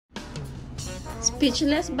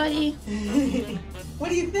Speechless, buddy. What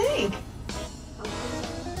do you think?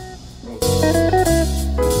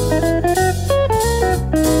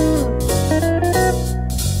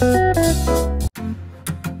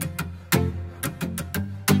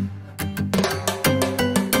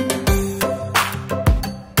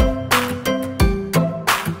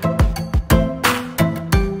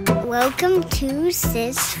 Welcome to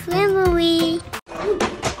Sis Family.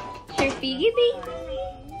 Here, piggy baby.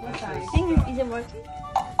 Hang on, is it working?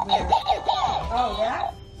 Oh,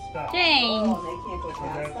 that? Stop. Jane. Oh, they can't go So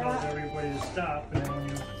past that tells that. everybody to stop, and then when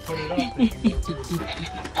you put it up, they can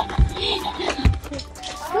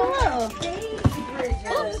Cool.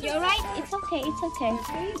 Bridget. Oops, you're right. It's okay. It's okay. The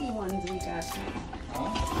baby ones we got.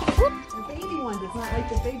 The baby ones, it's not like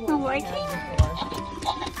the big ones. Not we working? had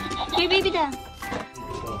before. Here, baby, da.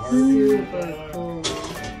 Super cool.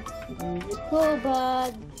 Cool,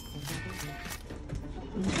 bud.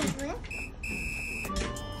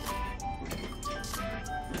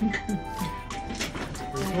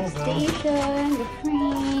 Station, the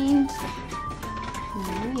crane.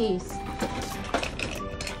 Nice.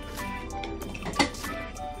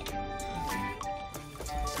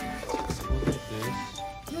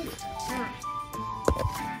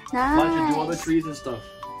 Elijah, do all the Nice. trees and stuff.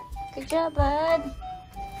 Good job, bud.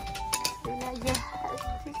 Elijah has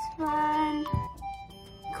this one.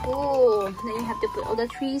 Cool. Then you have to put all the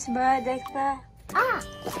trees, bud, like that.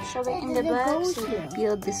 Shove it in the box. So you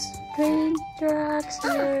build this train tracks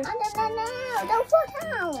here. No, don't put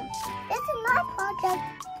down. This is my project.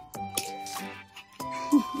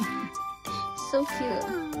 So cute.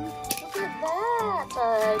 Look at that,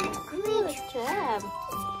 bud. Good job.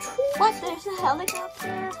 What? There's a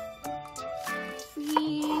helicopter.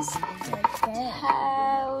 Trees.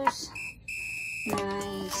 House.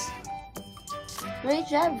 Nice. Great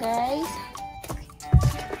job, guys.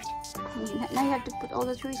 Now you have to put all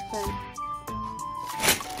the trees back.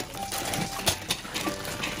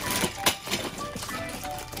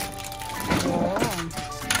 Wow.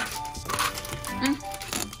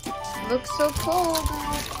 Looks so cool,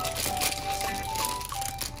 guys.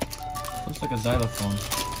 Looks like a xylophone.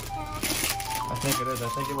 I think it is. I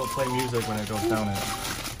think it will play music when it goes down it.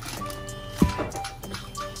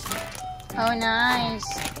 Oh, nice.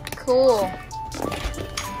 Cool.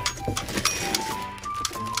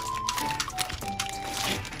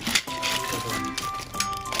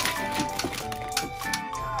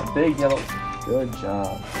 Big yellow. Good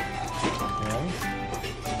job. Okay.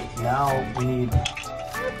 Now we need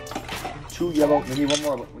 2 yellow. We need one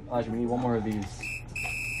more. Elijah, we need one more of these.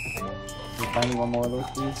 Can you find me one more of those,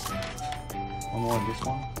 please? One more of this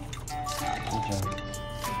one. Good job.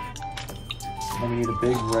 Then we need a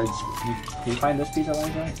big red. Can you find this piece,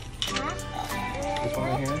 Elijah? This one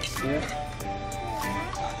right here. See it?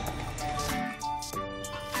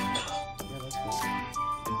 Yeah, that's good.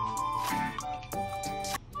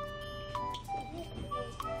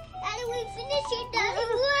 Daddy, we finished it.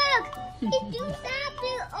 Doesn't work. It do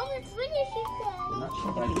something. Almost finished it. Not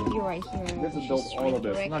sure if I can- You're right here. We have to You build should all of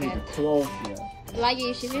try to this. Not even direct close yet. it. Elijah,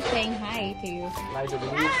 you should be saying hi to you. Elijah,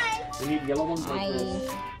 we need yellow ones like Hi.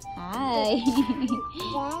 this. Hi.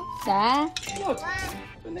 Da? Look,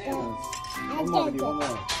 bananas. One more, we need one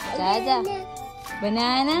more. Da.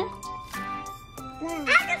 Banana?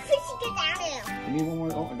 I can fish it down there. You need one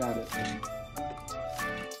more? Oh, I got it.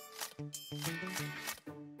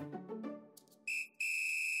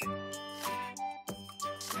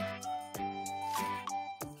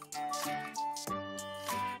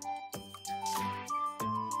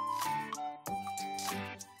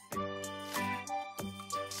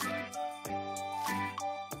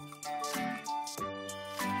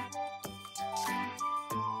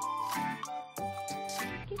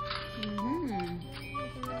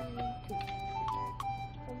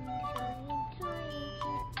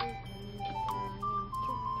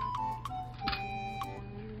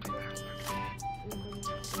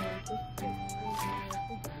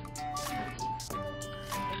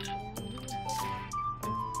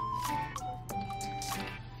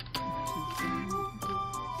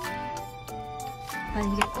 Oh,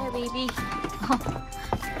 you get there, baby.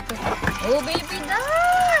 Oh, baby,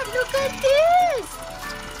 God! Look at this!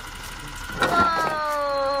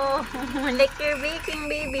 Wow! Like you're baking,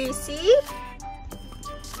 baby. See?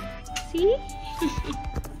 See?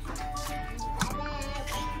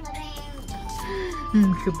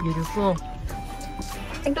 So beautiful.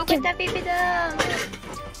 Look at that, baby doll.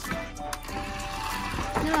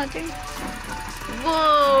 No, turn.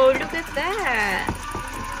 Whoa! Look at that.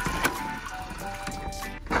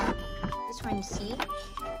 This one, see?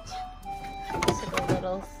 It's like a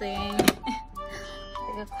little thing.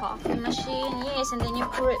 Like a coffee machine. Yes, and then you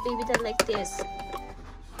pour it, baby, that like this.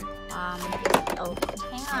 Oh,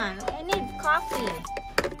 hang on. I need coffee.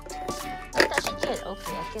 Don't touch it yet.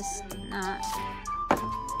 Okay, I guess not.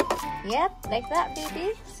 Yep, like that,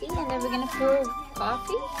 baby. See, and then we're gonna pour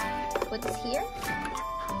coffee. Put it here.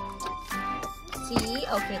 See?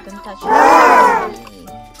 Okay, don't touch it.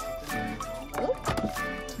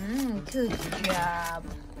 Good job.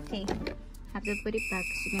 Okay, have to put it back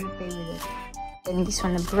because you're gonna play with it. Then this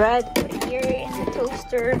one, the bread, put it here in the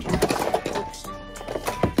toaster. Oops.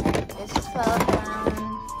 This fell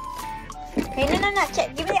down. Hey, no.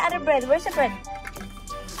 Check. Give me the other bread. Where's the bread?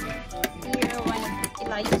 Here, one of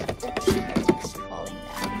Elijah's. Oops, it's falling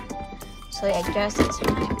down. So I guess it's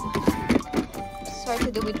fine. Sorry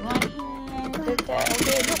to do with one hand. Okay, look,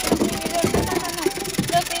 baby, look. No.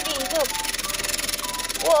 Look, baby, look.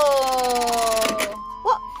 Whoa!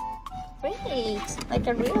 What? Great! Like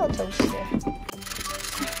a real toaster.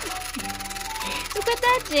 Look at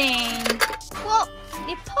that thing! Whoa!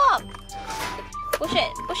 They pop!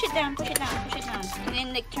 Push it down, and then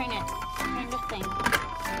like turn the thing.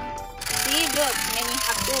 See, look, and then you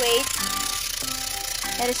have to wait.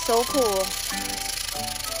 That is so cool.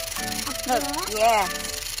 Look, yeah.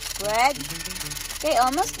 Bread. Okay,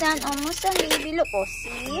 almost done, baby. Look, oh,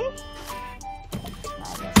 see?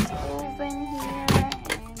 Oven here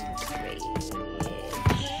and the fridge.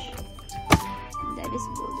 That is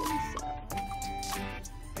building stuff.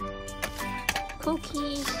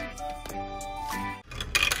 Cookies.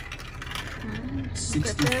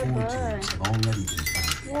 64 caves have already been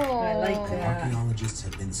found. Whoa. I like that. Archaeologists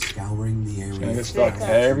have been scouring the area. Get stuck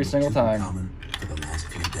every single time. For the last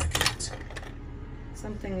few decades.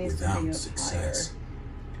 Something needs to Without be up success.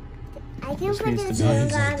 I can This put needs the to tea be- lolly.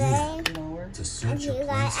 higher. Lower. To search a Okay, place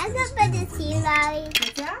guys, I that can has put been the tea overlooked.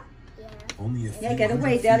 lolly. Yeah? Only a Yeah, few get away.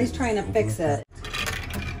 hundred Daddy's feet trying to over fix a it.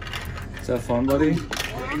 Is that fun, buddy?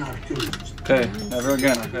 Okay, never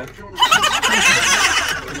again, okay?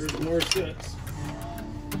 There's more sets.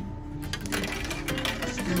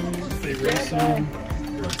 Favorite song?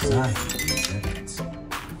 Inside these evidence.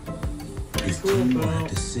 His team will have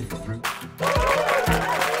to sift through.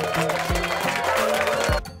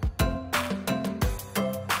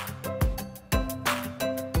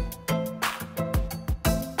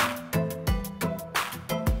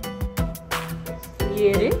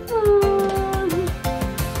 Beautiful.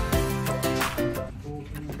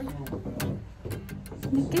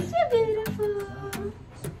 Look at you, beautiful.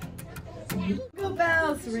 Jingle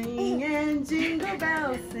bells ring and jingle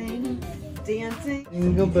bells sing, dancing.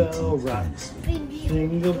 Jingle bell rock,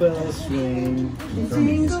 jingle bell swing,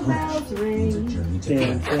 Jingle bells ring.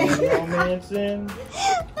 dancing, romancing,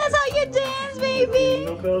 That's how you dance, baby.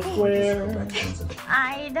 Jingle Bell Square.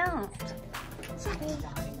 I don't.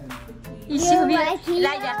 You You see me? like you?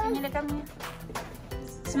 Elijah, can you look at me?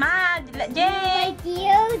 Smile, Jane. Do you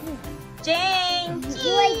like you? Jane. Do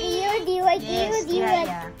you like you? Do you like Yes, you? Do you like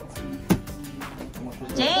yeah.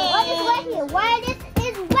 What is Jane. wet here? Why this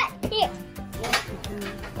is wet here?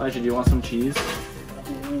 Elijah, do you want some cheese?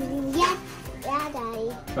 Yes. Yeah,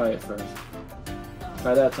 Daddy. Try it first.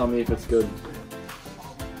 Try that, tell me if it's good.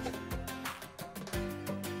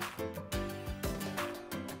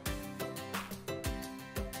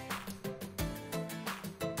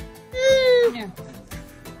 Here.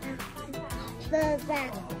 The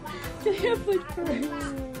back. Food first.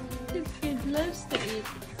 This kid loves to eat.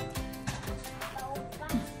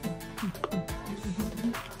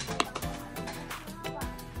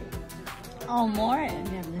 Oh, more. We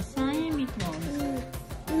have lasagna meatballs.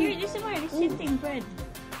 Here, there's some more. There's sitting bread.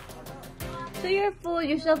 So you're full.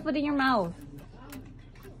 You're still putting in your mouth.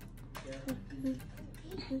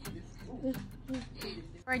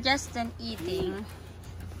 We're just done eating.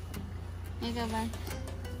 Here you go, man.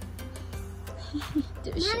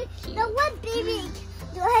 Don't let baby.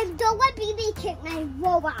 Don't let baby kick my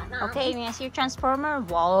robot now. Okay, may I see your transformer?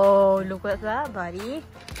 Whoa, look at that, buddy.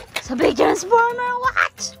 It's a big transformer.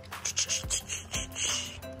 What?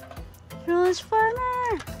 Transformer.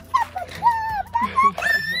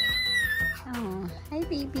 Oh, hi,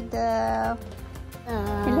 baby doll.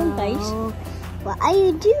 Hello, guys. What are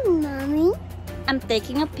you doing, Mommy? I'm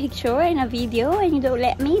taking a picture and a video, and you don't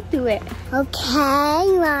let me do it. Okay,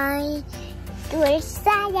 Mommy. We're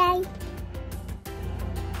Saturday.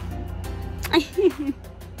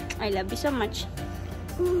 I love you so much.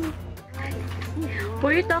 Who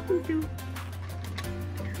are you talking to?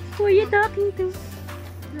 Who are you talking to?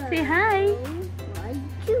 Say hi. What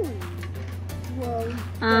you? Whoa.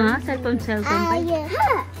 Cellphone.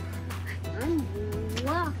 I'm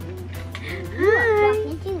walking. Hi.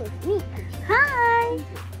 Walking with me. Hi.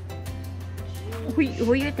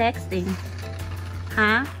 Who you texting?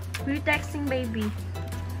 Huh? Who you texting, baby?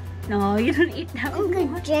 No, you don't eat that Uncle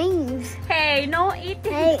one. James. Hey, no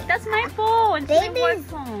eating. Hey, That's my phone. It's my baby. work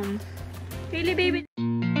phone. Really, baby?